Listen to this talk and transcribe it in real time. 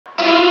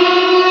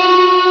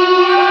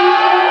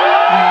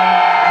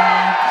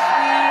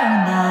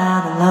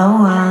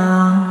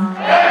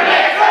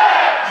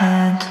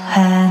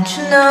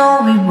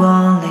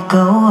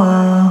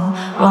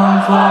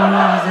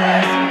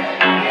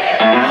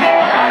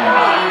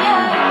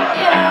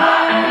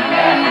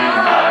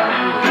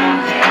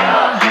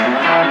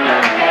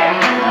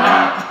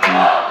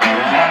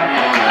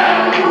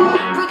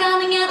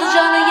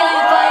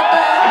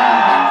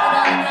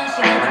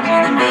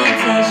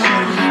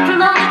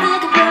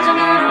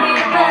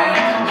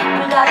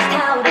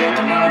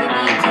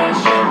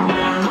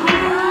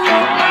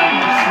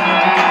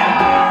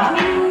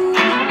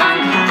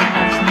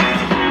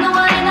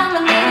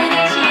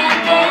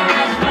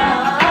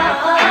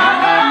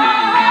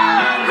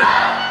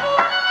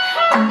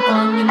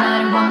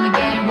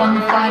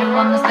wanna fight and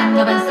wanna stand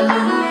up and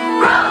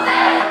salute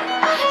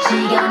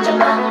지겨운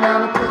전망을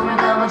넘어 꿈을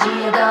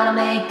거머쥐어 gonna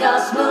make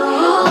us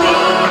move We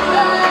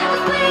like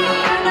us,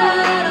 we're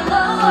not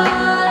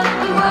alone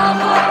We run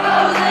for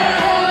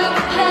roses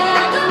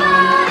hand to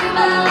body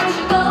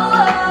맞추고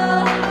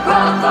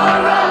Run for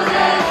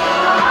roses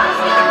Let's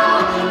go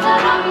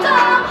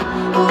사람처럼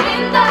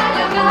우린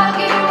달려가길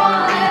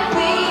원해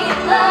We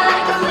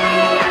like us,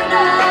 we're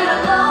not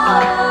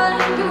alone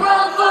We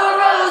run for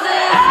roses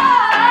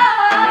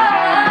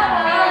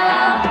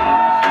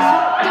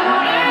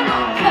속도를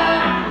높여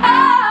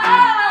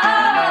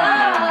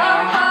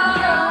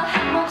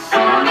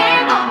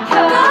목소리를 높여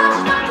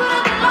다시 널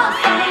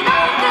부르길렀어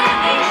내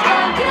이ഷ്ട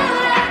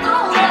그래도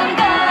난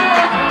가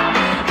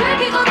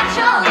긁히고 다쳐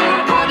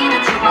널 포기는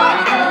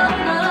지워도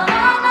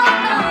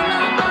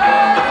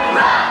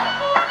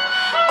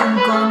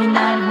꼼꼼히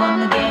나를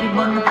wanna get it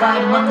wanna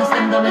fight wanna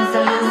stand up and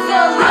salute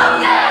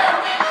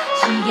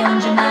지겨운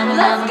줄만을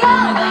남은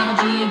꿈을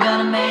가무쥐어